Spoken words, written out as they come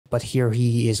but here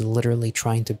he is literally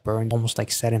trying to burn, almost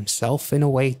like set himself in a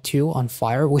way too on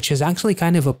fire, which is actually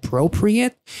kind of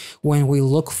appropriate when we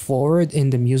look forward in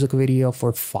the music video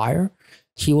for Fire.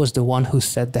 He was the one who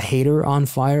set the hater on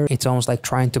fire. It's almost like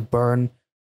trying to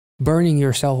burning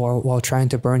yourself while trying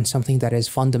to burn something that is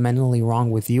fundamentally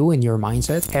wrong with you and your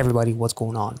mindset. Hey everybody, what's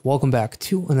going on? Welcome back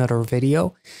to another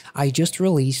video. I just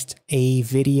released a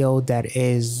video that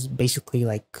is basically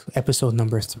like episode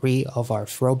number 3 of our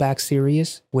throwback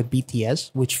series with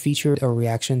BTS, which featured a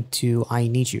reaction to I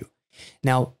Need You.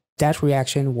 Now, that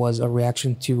reaction was a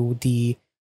reaction to the,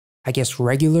 I guess,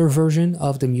 regular version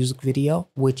of the music video,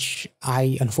 which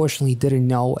I unfortunately didn't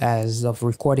know as of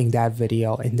recording that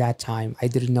video in that time. I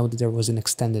didn't know that there was an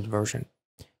extended version,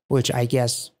 which I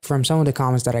guess from some of the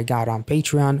comments that I got on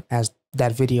Patreon, as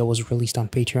that video was released on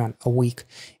Patreon a week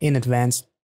in advance,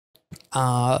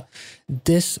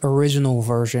 this original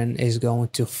version is going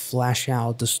to flesh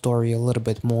out the story a little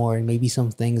bit more, and maybe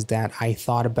some things that I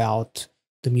thought about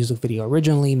the music video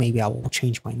originally, maybe I will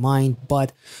change my mind.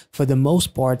 But for the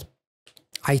most part,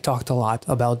 I talked a lot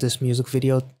about this music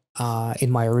video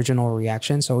in my original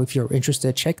reaction. So if you're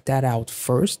interested, check that out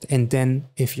first. And then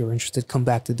if you're interested, come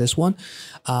back to this one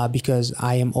because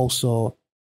I am also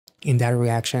in that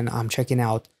reaction. I'm checking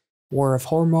out War of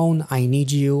Hormone, I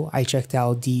Need You. I checked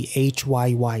out the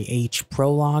HYYH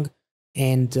prologue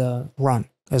and Run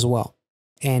as well.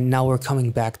 And now we're coming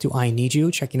back to I Need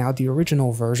You, checking out the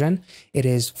original version. It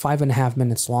is 5.5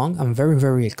 minutes long. I'm very,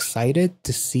 very excited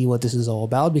to see what this is all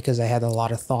about because I had a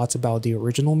lot of thoughts about the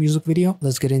original music video.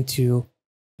 Let's get into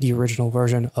the original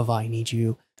version of I Need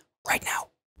You right now.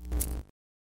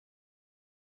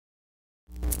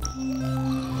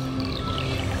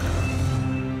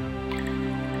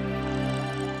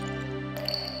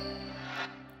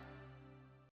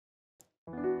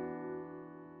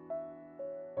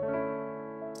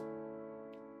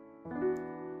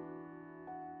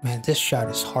 Man, this shot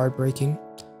is heartbreaking.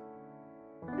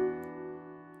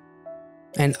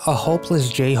 And a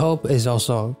hopeless J-Hope is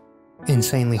also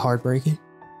insanely heartbreaking.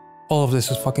 All of this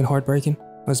is fucking heartbreaking,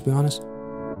 let's be honest.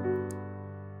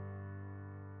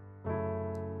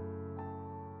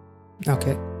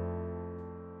 Okay.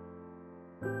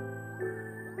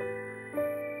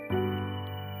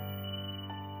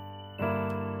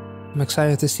 I'm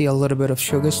excited to see a little bit of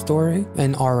Suga's story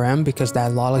and RM because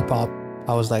that lollipop,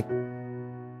 I was like,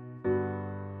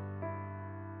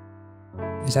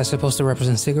 is that supposed to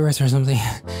represent cigarettes or something?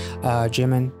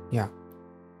 Jimin, yeah.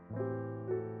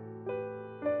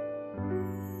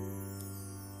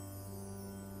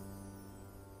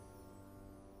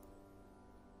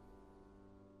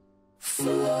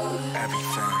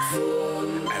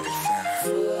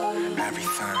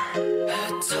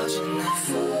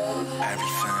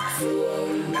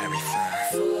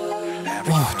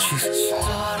 Oh, Jesus.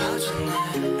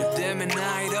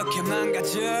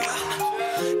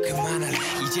 그만할래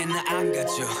이제 나 안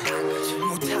가져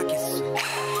못하겠어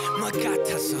뭐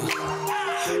같아서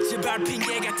제발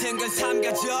핑계 같은 건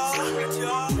삼가져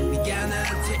네가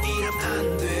나한테 이러면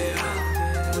안 돼요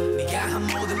네가 한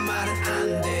모든 말은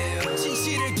안 돼요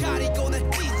진실을 가리고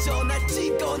날 찢어 날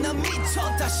찢고 난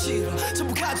미쳐 다 싫어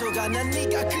전부 가져가 난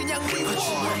네가 그냥 미워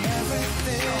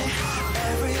Everything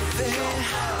Everything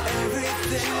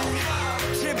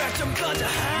Everything 제발 좀 꺼져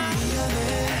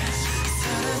미안해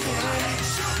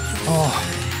Oh.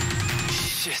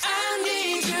 I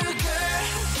need you, girl.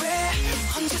 왜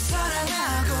혼자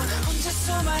사랑하고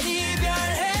혼자서만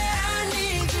이별해? I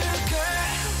need you, girl.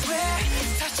 왜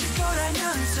다칠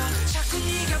거라면서 자꾸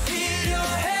네가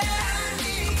필요해? I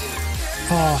need you,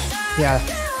 girl. Oh, yeah.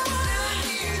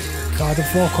 God, the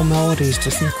vocal melody is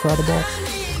just incredible.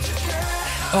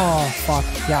 Oh, fuck,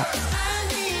 yeah.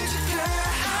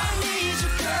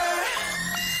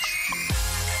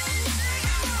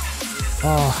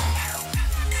 Oh.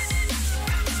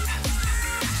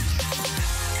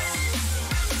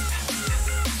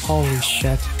 Holy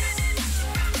shit.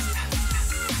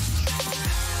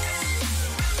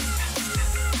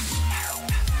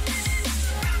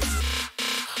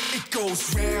 It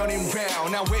goes round and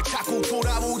round. 나 왜 자꾸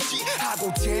돌아오지?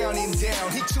 하고 down and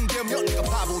down. 이쯤 되면 내가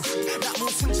바보지. 나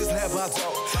무슨 짓을 해봐도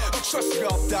어쩔 수가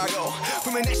없다고.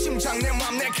 분명 내 심장, 내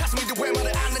맘, 내 가슴인데 왜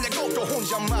말을 안 하냐고. 또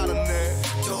혼자 말하네.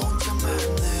 또 혼자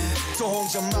말하네. 또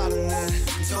혼자 말하네.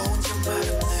 또 혼자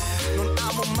말하네. 넌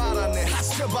아무 말 안 해.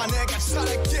 하셔봐 내가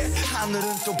잘할게.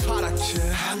 하늘은 또 파랗게.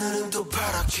 하늘은 또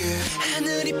파랗게.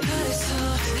 하늘이 파래서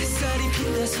햇살이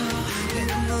빛나서 내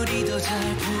눈물이 더 잘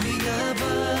보이나 봐.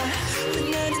 왜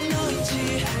나는 너인지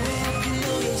왜 하필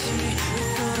너인지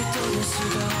너를 떠날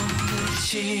수가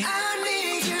없는지. I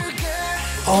need you girl.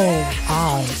 Oh,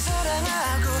 ow.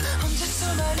 사랑하고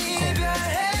혼자서만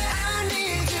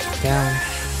down.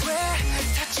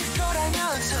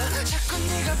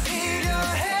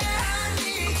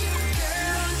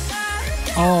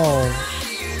 Oh.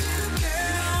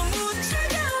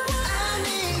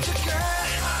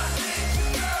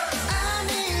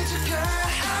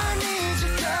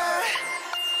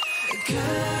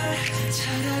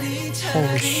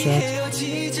 Holy shit.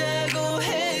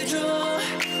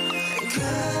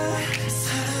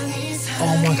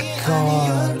 Oh my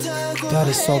god. That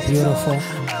is so beautiful.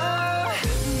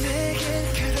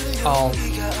 Oh.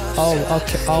 Oh,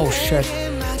 okay. Oh shit.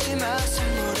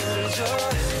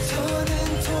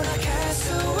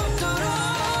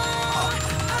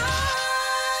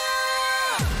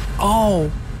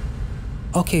 Oh.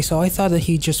 Okay, so I thought that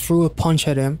he just threw a punch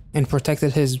at him and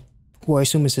protected his, who I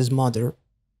assume is his mother.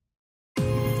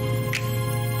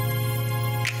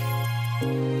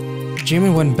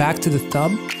 Jimin went back to the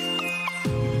tub.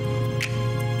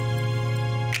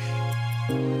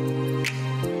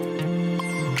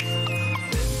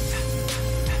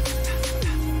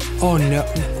 Oh no.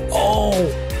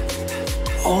 Oh.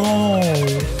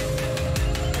 Oh.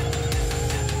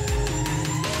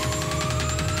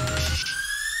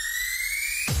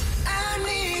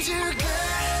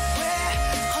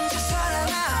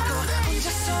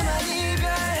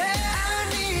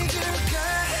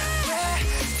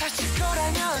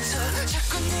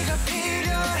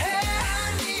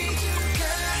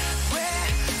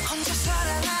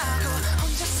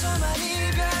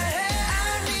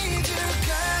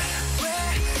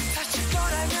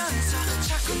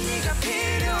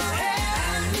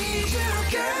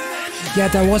 Yeah,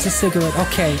 that was a cigarette.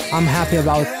 Okay, I'm happy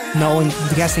about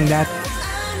guessing that.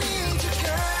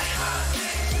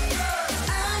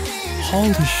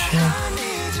 Holy shit.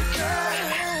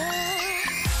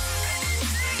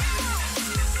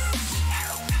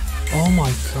 Oh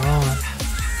my god.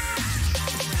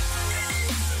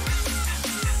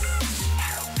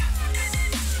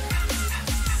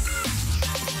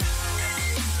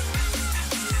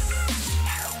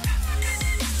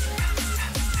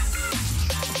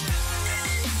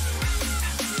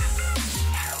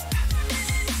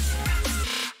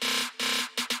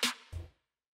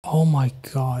 Oh my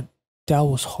god, that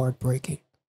was heartbreaking.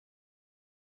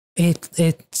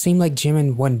 It seemed like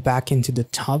Jimin went back into the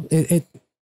tub.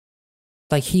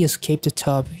 Like he escaped the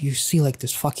tub. You see like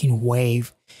this fucking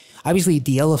wave. Obviously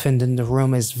the elephant in the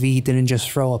room is V didn't just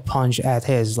throw a punch at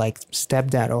his like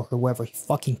stepdad or whoever. He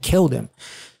fucking killed him.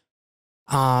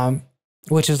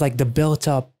 Which is like the built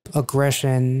up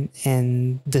aggression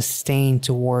and disdain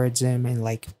towards him and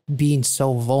like being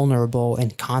so vulnerable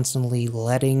and constantly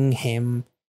letting him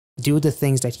do the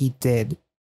things that he did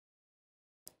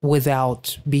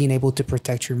without being able to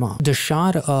protect your mom. The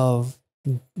shot of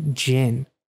Jin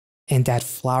and that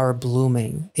flower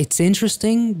blooming, it's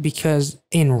interesting because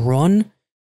in Run,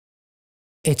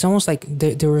 it's almost like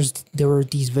there were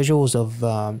these visuals of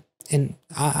and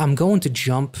I'm going to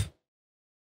jump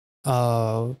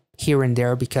here and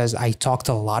there because I talked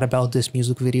a lot about this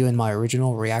music video in my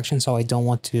original reaction, so I don't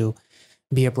want to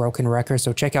be a broken record.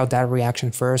 So check out that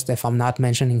reaction first if I'm not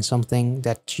mentioning something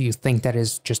that you think that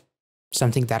is just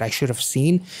something that I should have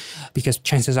seen, because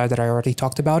chances are that I already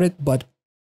talked about it. But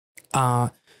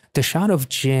the shot of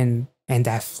Jin and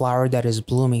that flower that is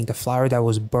blooming, the flower that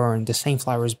was burned, the same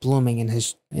flower is blooming in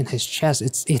his chest.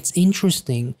 It's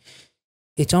interesting.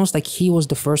 It's almost like he was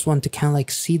the first one to kind of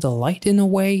like see the light in a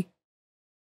way,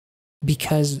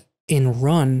 because in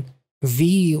Run,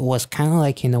 V was kind of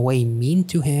like in a way mean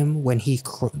to him when he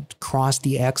crossed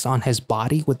the X on his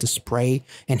body with the spray,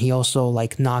 and he also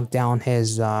like knocked down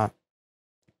his house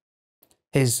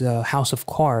of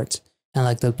cards, and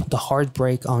like the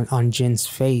heartbreak on Jin's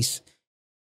face.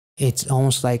 It's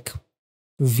almost like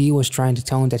V was trying to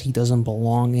tell him that he doesn't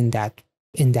belong in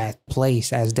that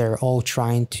place, as they're all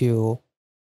trying to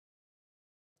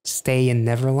stay in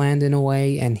Neverland in a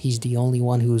way, and he's the only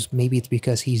one who's, maybe it's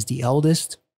because he's the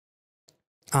eldest.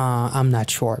 I'm not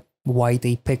sure why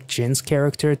they picked Jin's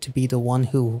character to be the one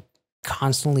who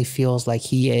constantly feels like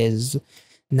he is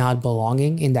not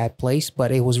belonging in that place,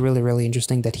 but it was really, really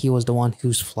interesting that he was the one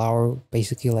whose flower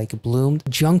basically like bloomed.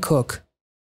 Jungkook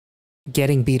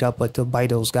getting beat up by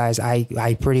those guys,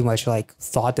 I pretty much like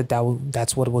thought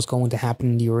that's what was going to happen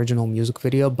in the original music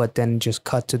video, but then just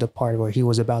cut to the part where he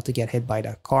was about to get hit by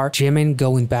that car. Jimin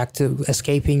going back to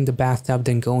escaping the bathtub,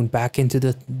 then going back into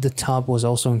the tub was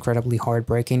also incredibly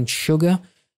heartbreaking. Suga,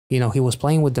 you know, he was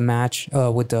playing with the match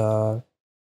with the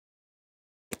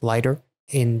lighter,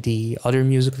 in the other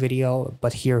music video,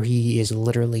 but here he is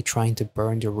literally trying to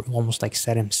burn the, almost like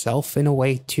set himself in a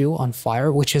way too on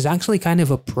fire, which is actually kind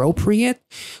of appropriate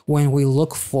when we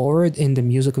look forward in the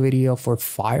music video for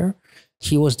Fire.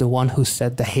 He was the one who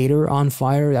set the hater on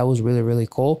fire. That was really, really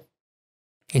cool.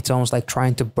 It's almost like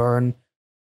trying to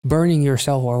burning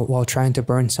yourself while trying to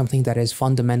burn something that is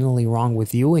fundamentally wrong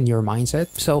with you in your mindset.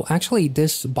 So actually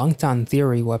this Bangtan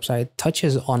Theory website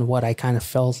touches on what I kind of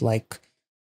felt like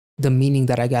the meaning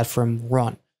that I got from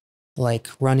Run, like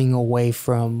running away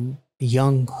from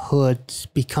younghood,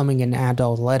 becoming an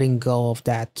adult, letting go of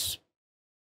that,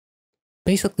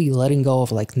 basically letting go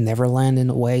of like Neverland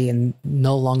in a way, and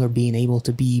no longer being able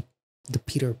to be the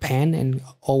Peter Pan and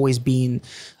always being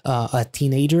a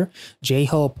teenager.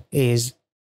 J-Hope is,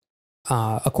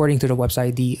 according to the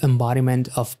website, the embodiment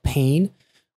of pain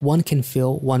one can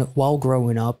feel while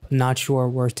growing up, not sure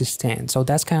where to stand. So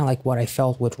that's kind of like what I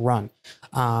felt with Run.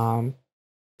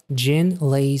 Jin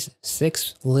lays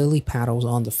 6 lily petals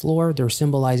on the floor. They're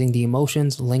symbolizing the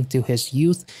emotions linked to his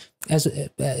youth, as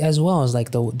well as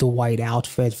like the white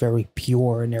outfit, very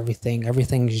pure and everything.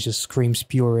 Everything just screams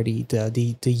purity.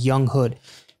 The younghood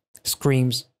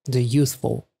screams the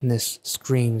youthfulness,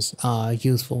 screams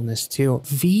youthfulness too.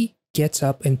 V gets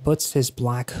up and puts his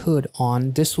black hood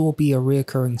on. This will be a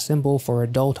reoccurring symbol for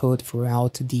adulthood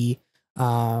throughout the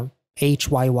HYYH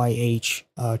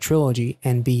trilogy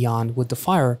and beyond with the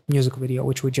Fire music video,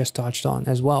 which we just touched on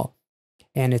as well.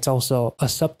 And it's also a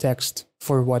subtext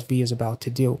for what V is about to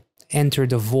do. Enter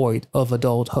the void of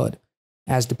adulthood,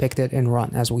 as depicted in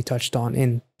Run, as we touched on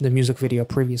in the music video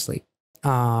previously.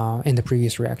 In the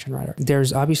previous reaction rather.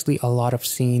 There's obviously a lot of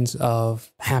scenes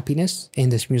of happiness in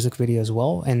this music video as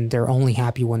well, and they're only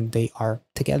happy when they are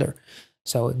together.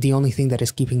 So the only thing that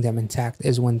is keeping them intact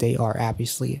is when they are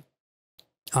obviously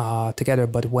together,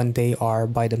 but when they are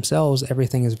by themselves,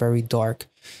 everything is very dark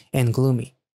and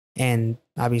gloomy. And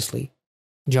obviously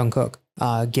Jungkook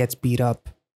gets beat up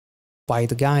by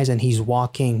the guys, and he's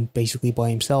walking basically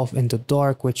by himself in the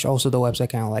dark, which also the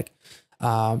website kind of like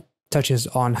touches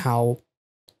on how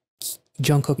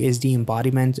Jungkook is the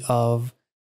embodiment of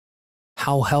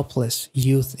how helpless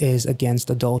youth is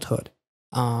against adulthood.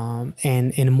 And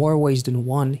in more ways than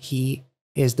one, he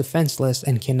is defenseless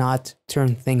and cannot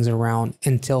turn things around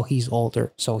until he's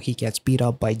older. So he gets beat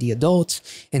up by the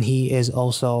adults, and he is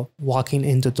also walking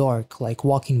in the dark, like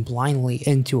walking blindly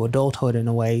into adulthood in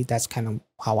a way. That's kind of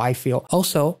how I feel.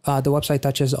 Also, the website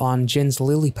touches on Jin's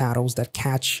lily petals that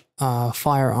catch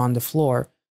fire on the floor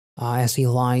as he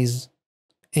lies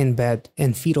in bed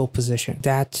in fetal position.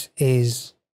 That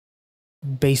is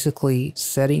basically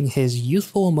setting his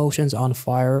youthful emotions on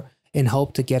fire in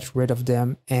hope to get rid of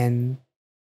them, and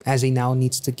as he now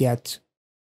needs to get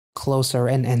closer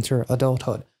and enter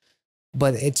adulthood.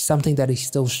 But it's something that he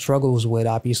still struggles with,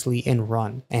 obviously, in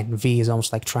Run. And V is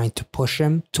almost like trying to push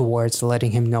him towards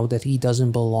letting him know that he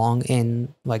doesn't belong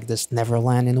in like this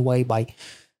Neverland in a way by,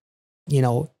 you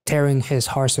know, tearing his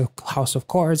house of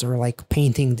cards, or like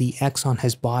painting the X on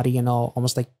his body and all,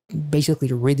 almost like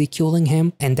basically ridiculing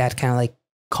him. And that kind of like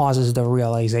causes the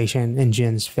realization in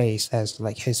Jin's face, as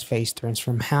like his face turns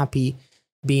from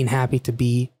being happy to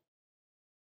be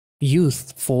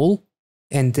youthful.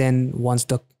 And then once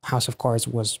the house of cards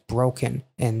was broken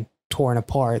and torn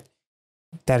apart,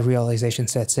 that realization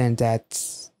sets in that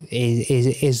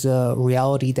is a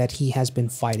reality that he has been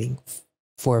fighting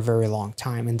for a very long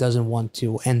time and doesn't want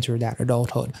to enter that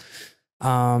adulthood.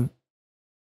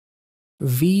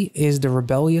 V is the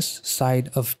rebellious side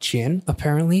of Jin,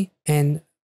 apparently, and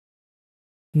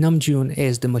Namjoon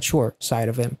is the mature side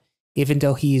of him. Even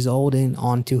though he is holding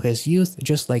on to his youth,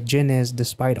 just like Jin is,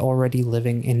 despite already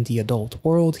living in the adult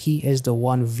world, he is the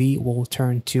one V will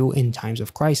turn to in times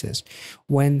of crisis.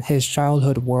 When his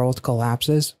childhood world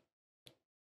collapses,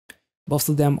 both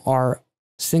of them are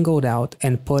singled out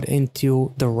and put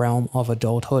into the realm of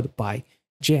adulthood by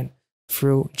Jin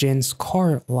through Jin's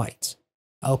car lights.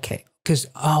 Okay, because,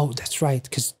 oh, that's right,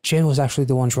 because Jin was actually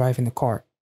the one driving the car.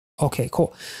 Okay,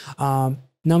 cool.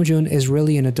 Namjoon is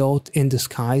really an adult in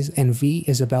disguise, and V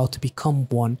is about to become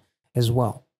one as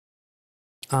well.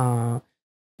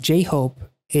 J-Hope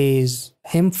is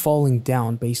him falling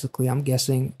down, basically, I'm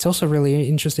guessing. It's also really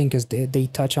interesting because they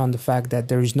touch on the fact that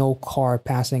there is no car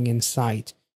passing in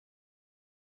sight.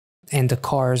 And the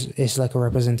cars is like a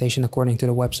representation, according to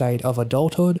the website, of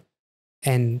adulthood.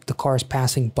 And the cars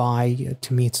passing by,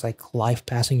 to me, it's like life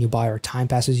passing you by or time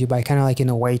passes you by, kind of like in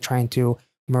a way trying to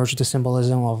merge the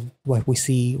symbolism of what we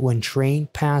see when train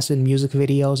pass in music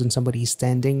videos and somebody's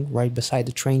standing right beside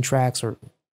the train tracks or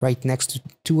right next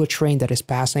to a train that is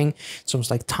passing. It's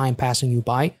almost like time passing you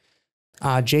by.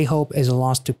 J-Hope is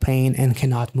lost to pain and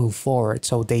cannot move forward.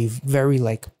 So they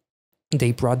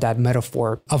brought that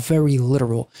metaphor, a very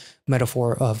literal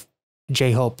metaphor of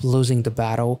J-Hope losing the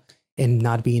battle and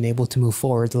not being able to move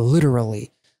forward,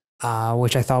 literally,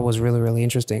 which I thought was really, really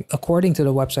interesting. According to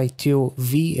the website too,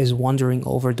 V is wandering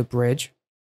over the bridge,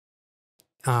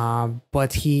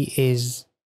 but he is,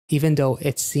 even though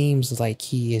it seems like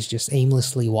he is just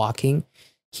aimlessly walking,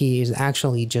 he is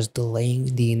actually just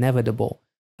delaying the inevitable,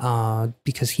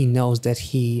 because he knows that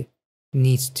he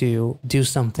needs to do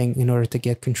something in order to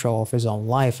get control of his own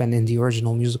life. And in the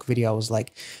original music video, it was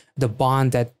like the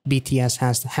bond that BTS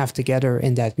has to have together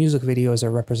in that music video is a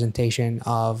representation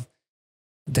of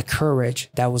the courage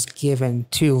that was given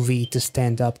to V to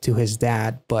stand up to his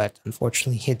dad. But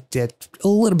unfortunately, he did a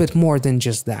little bit more than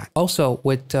just that. Also,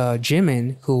 with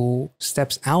Jimin, who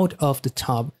steps out of the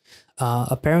tub,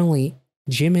 apparently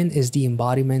Jimin is the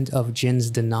embodiment of Jin's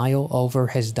denial over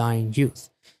his dying youth.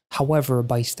 However,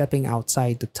 by stepping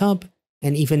outside the tub,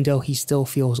 and even though he still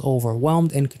feels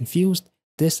overwhelmed and confused,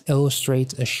 this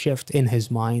illustrates a shift in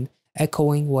his mind,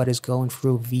 echoing what is going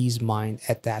through V's mind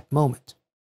at that moment.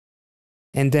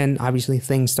 And then obviously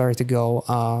things start to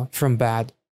go from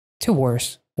bad to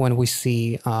worse when we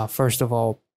see, first of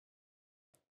all,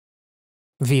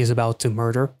 V is about to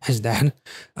murder his dad.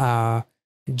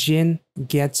 Jin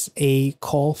gets a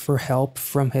call for help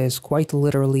from his quite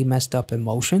literally messed up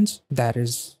emotions. That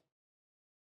is,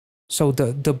 so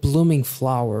the blooming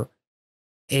flower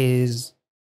is,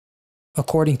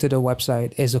 according to the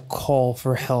website, is a call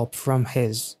for help from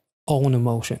his own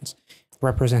emotions,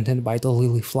 represented by the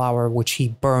lily flower, which he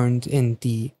burned in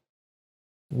the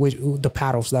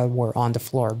petals that were on the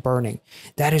floor burning.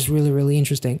 That is really, really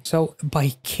interesting. So by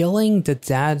killing the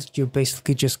dad, you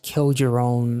basically just killed your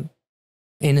own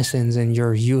innocence and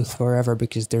your youth forever,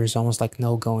 because there's almost like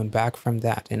no going back from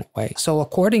that in a way. So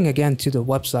according again to the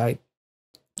website,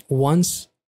 once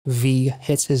V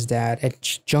hits his dad and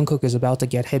Jungkook is about to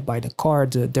get hit by the car,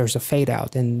 there's a fade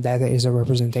out, and that is a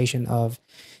representation of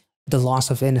the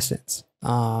loss of innocence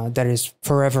that is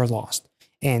forever lost.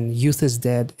 And youth is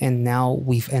dead, and now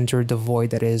we've entered the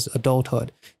void that is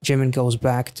adulthood. Jimin goes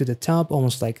back to the tub,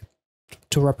 almost like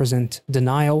to represent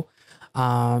denial.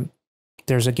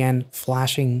 There's again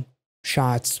flashback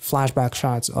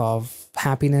shots of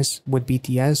happiness with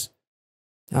BTS,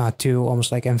 to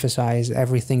almost like emphasize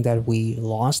everything that we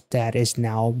lost that is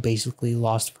now basically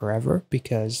lost forever,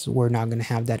 because we're not going to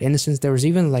have that innocence. There was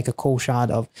even like a cool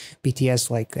shot of BTS,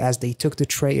 like as they took the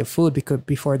tray of food, because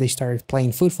before they started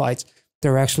playing food fights, they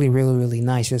were actually really, really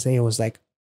nice. As it was like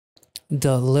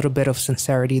the little bit of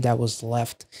sincerity that was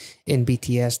left in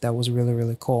BTS that was really,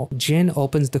 really cool. Jin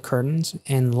opens the curtains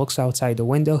and looks outside the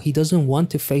window. He doesn't want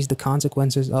to face the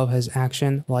consequences of his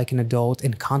action like an adult,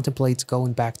 and contemplates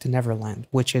going back to Neverland,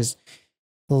 which is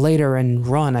later in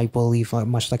Run, I believe,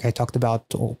 much like I talked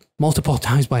about multiple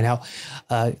times by now.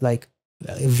 Like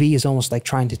V is almost like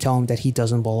trying to tell him that he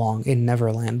doesn't belong in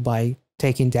Neverland by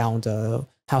taking down the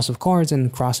House of Cards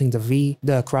and crossing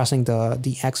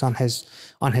the X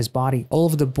on his body. All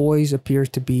of the boys appear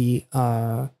to be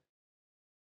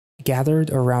gathered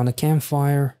around a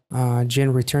campfire.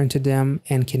 Jin returned to them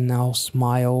and can now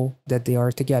smile that they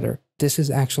are together. This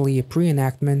is actually a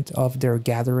pre-enactment of their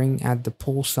gathering at the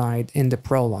poolside in the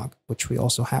prologue, which we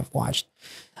also have watched.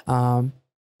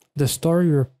 The story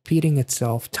repeating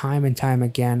itself time and time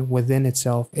again within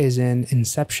itself is an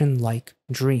Inception-like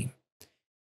dream.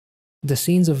 The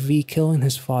scenes of V killing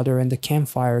his father and the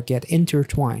campfire get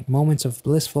intertwined. Moments of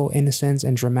blissful innocence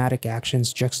and dramatic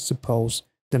actions juxtapose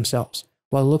themselves.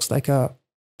 What looks like a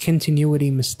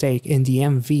continuity mistake in the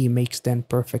MV makes then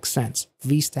perfect sense.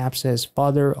 V stabs his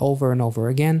father over and over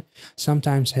again.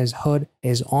 Sometimes his hood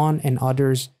is on and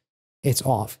others it's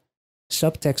off,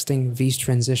 subtexting V's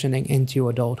transitioning into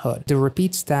adulthood. The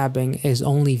repeat stabbing is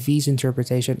only V's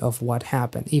interpretation of what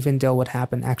happened, even though what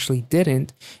happened actually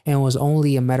didn't, and was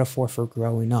only a metaphor for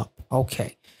growing up.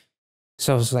 Okay.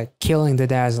 So it's like killing the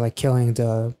dad is like killing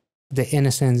the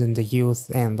innocence and the youth,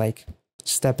 and like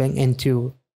stepping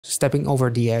over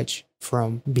the edge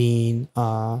from being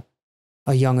a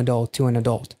young adult to an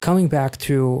adult. Coming back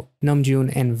to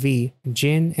Namjoon and V,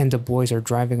 Jin and the boys are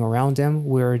driving around them.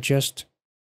 We're just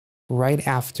right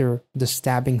after the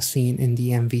stabbing scene in the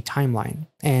MV timeline,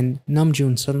 and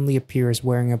Namjoon suddenly appears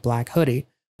wearing a black hoodie,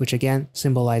 which again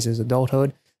symbolizes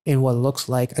adulthood, in what looks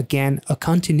like, again, a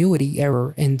continuity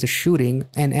error in the shooting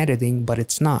and editing, but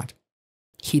it's not.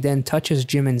 He then touches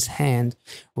Jimin's hand,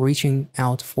 reaching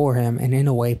out for him, and in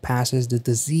a way passes the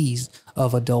disease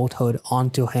of adulthood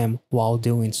onto him while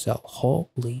doing so.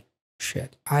 Holy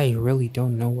shit. I really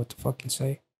don't know what to fucking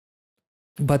say.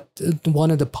 But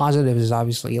one of the positives is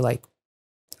obviously like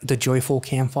the joyful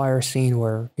campfire scene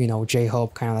where, you know,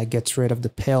 J-Hope kind of like gets rid of the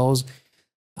pills,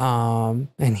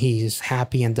 and he's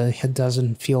happy and he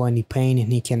doesn't feel any pain,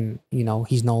 and he can, you know,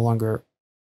 he's no longer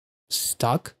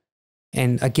stuck.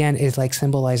 And again, it like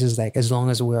symbolizes like as long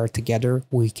as we are together,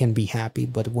 we can be happy.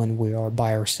 But when we are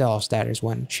by ourselves, that is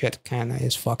when shit kind of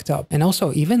is fucked up. And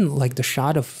also, even like the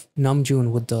shot of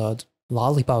Namjoon with the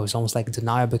lollipop is almost like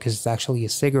denial because it's actually a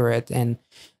cigarette. And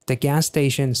the gas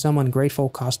station, some ungrateful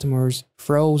customers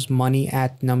throws money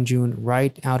at Namjoon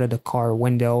right out of the car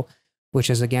window, which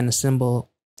is again a symbol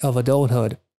of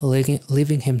adulthood.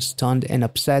 Leaving him stunned and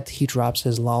upset, he drops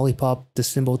his lollipop, the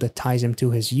symbol that ties him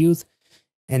to his youth.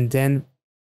 And then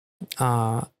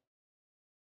the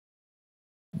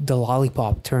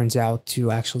lollipop turns out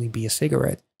to actually be a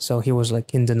cigarette. So he was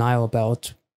like in denial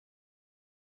about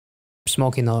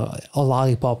smoking a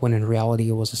lollipop when in reality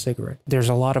it was a cigarette. There's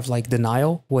a lot of like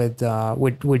denial with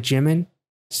Jimin,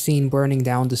 seen burning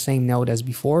down the same note as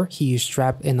before. He is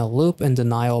trapped in a loop in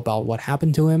denial about what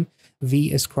happened to him.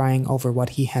 V is crying over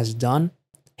what he has done.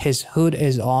 His hood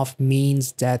is off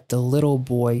means that the little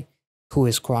boy who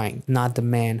is crying, not the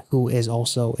man who is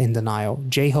also in denial.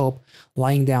 J-Hope,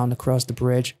 lying down across the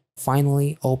bridge,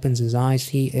 finally opens his eyes.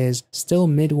 He is still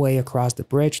midway across the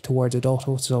bridge towards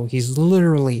adulthood, so he's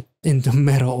literally in the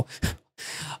middle.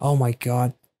 Oh my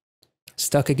god.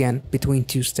 Stuck again between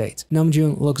two states.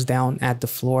 Namjoon looks down at the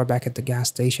floor back at the gas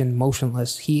station,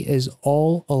 motionless. He is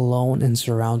all alone and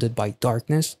surrounded by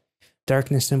darkness.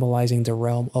 Darkness symbolizing the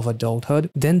realm of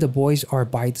adulthood. Then the boys are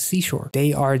by the seashore.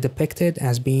 They are depicted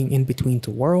as being in between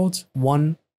two worlds,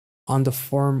 one on the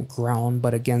firm ground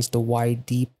but against the wide,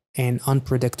 deep, and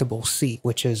unpredictable sea,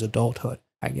 which is adulthood,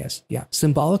 I guess. Yeah.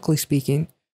 Symbolically speaking,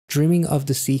 dreaming of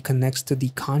the sea connects to the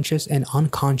conscious and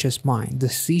unconscious mind. The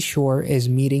seashore is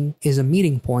a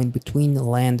meeting point between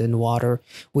land and water,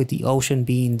 with the ocean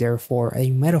being therefore a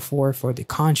metaphor for the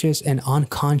conscious and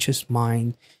unconscious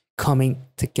mind coming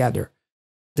together.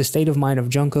 The state of mind of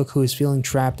Jungkook, who is feeling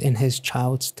trapped in his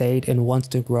child state and wants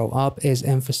to grow up, is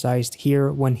emphasized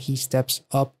here when he steps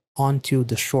up onto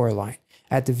the shoreline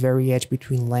at the very edge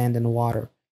between land and water.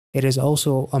 It is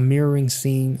also a mirroring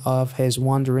scene of his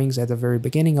wanderings at the very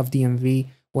beginning of the MV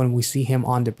when we see him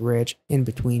on the bridge in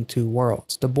between two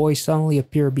worlds. The boys suddenly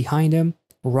appear behind him,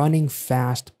 running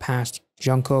fast past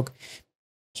Jungkook.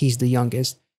 He's the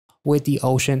youngest. With the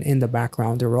ocean in the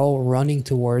background, they're all running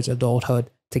towards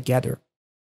adulthood together.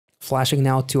 Flashing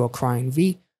now to a crying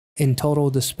V, in total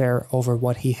despair over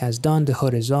what he has done. The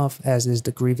hood is off, as is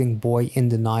the grieving boy in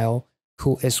denial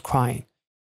who is crying.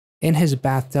 In his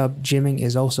bathtub, Jimin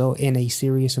is also in a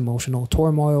serious emotional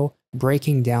turmoil,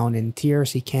 breaking down in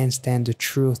tears. He can't stand the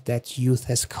truth that youth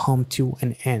has come to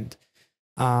an end.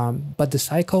 But the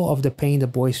cycle of the pain the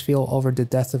boys feel over the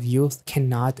death of youth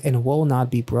cannot and will not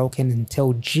be broken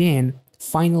until Jin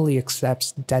finally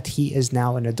accepts that he is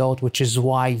now an adult, which is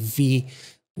why V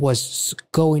was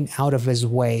going out of his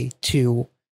way to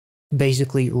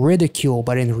basically ridicule,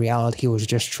 but in reality he was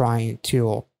just trying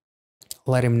to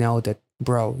let him know that,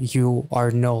 bro, you are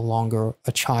no longer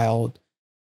a child,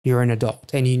 you're an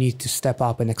adult, and you need to step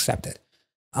up and accept it.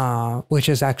 Which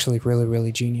is actually really,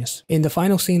 really genius. In the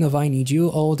final scene of I Need You,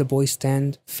 all the boys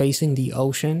stand facing the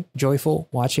ocean, joyful,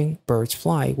 watching birds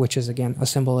fly, which is again a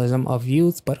symbolism of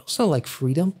youth, but also like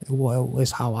freedom,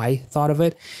 is how I thought of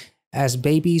it. As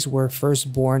babies were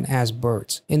first born as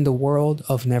birds in the world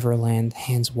of Neverland,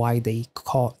 hence why they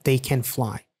can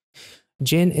fly.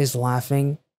 Jin is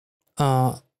laughing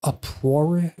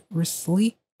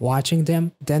uproariously, watching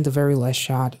them. Then the very last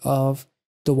shot of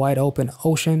the wide open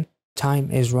ocean.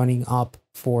 Time is running up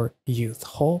for youth.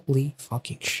 Holy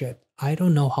fucking shit. I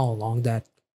don't know how long that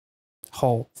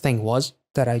whole thing was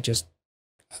that I just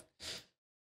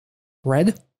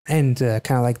read and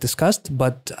kind of like discussed,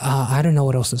 but I don't know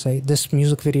what else to say. This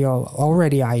music video,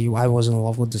 already I was in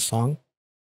love with the song.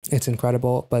 It's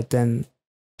incredible. But then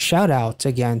shout out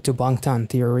again to Bangtan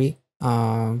Theory.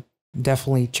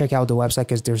 Definitely check out the website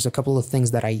because there's a couple of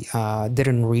things that I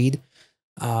didn't read.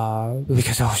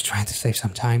 Because I was trying to save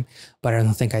some time, but I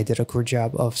don't think I did a good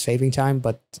job of saving time,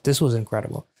 but this was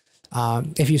incredible.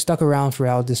 If you stuck around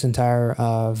throughout this entire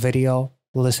video,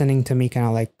 listening to me kind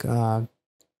of like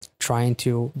trying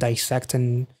to dissect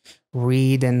and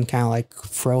read and kind of like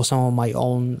throw some of my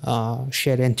own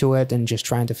shit into it and just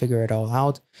trying to figure it all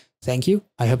out, thank you.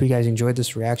 I hope you guys enjoyed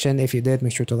this reaction. If you did,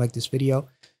 make sure to like this video,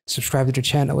 subscribe to the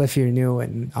channel if you're new,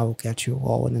 and I will catch you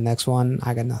all in the next one.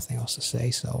 I got nothing else to say,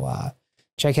 so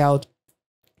check out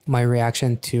my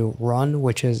reaction to Run,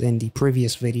 which is in the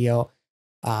previous video.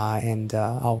 And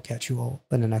I'll catch you all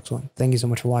in the next one. Thank you so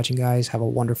much for watching, guys. Have a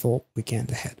wonderful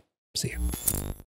weekend ahead. See you.